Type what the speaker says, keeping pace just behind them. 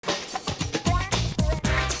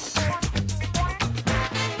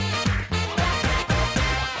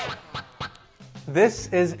This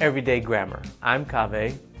is Everyday Grammar. I'm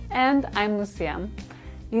Kaveh. And I'm Lucia.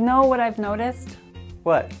 You know what I've noticed?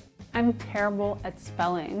 What? I'm terrible at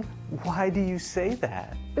spelling. Why do you say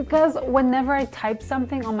that? Because whenever I type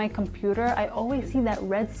something on my computer, I always see that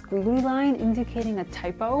red squiggly line indicating a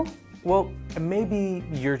typo. Well, maybe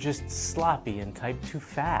you're just sloppy and type too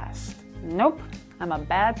fast. Nope, I'm a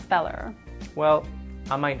bad speller. Well,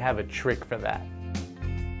 I might have a trick for that.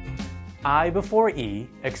 I before E,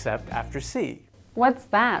 except after C. What's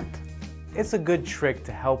that? It's a good trick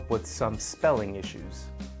to help with some spelling issues.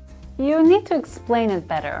 You need to explain it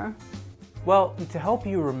better. Well, to help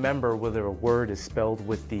you remember whether a word is spelled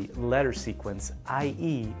with the letter sequence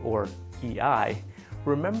IE or EI,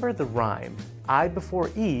 remember the rhyme I before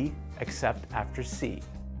E, except after C.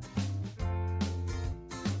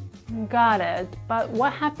 Got it, but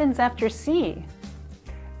what happens after C?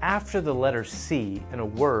 After the letter C in a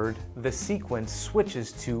word, the sequence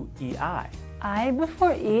switches to EI. I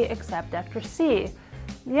before E except after C.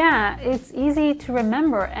 Yeah, it's easy to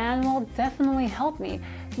remember and will definitely help me.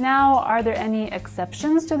 Now, are there any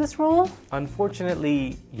exceptions to this rule?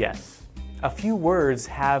 Unfortunately, yes. A few words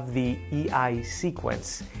have the EI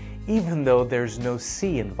sequence, even though there's no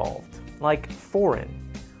C involved, like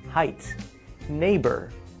foreign, height,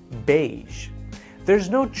 neighbor, beige. There's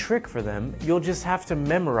no trick for them, you'll just have to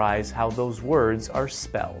memorize how those words are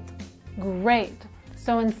spelled. Great!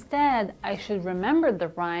 So instead, I should remember the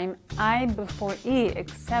rhyme I before E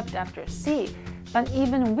except after C. But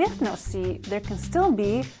even with no C, there can still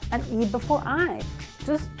be an E before I.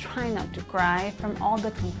 Just try not to cry from all the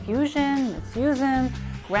confusion, misusing,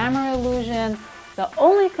 grammar illusion. The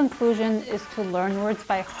only conclusion is to learn words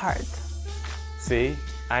by heart. See?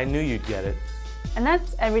 I knew you'd get it. And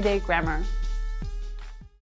that's Everyday Grammar.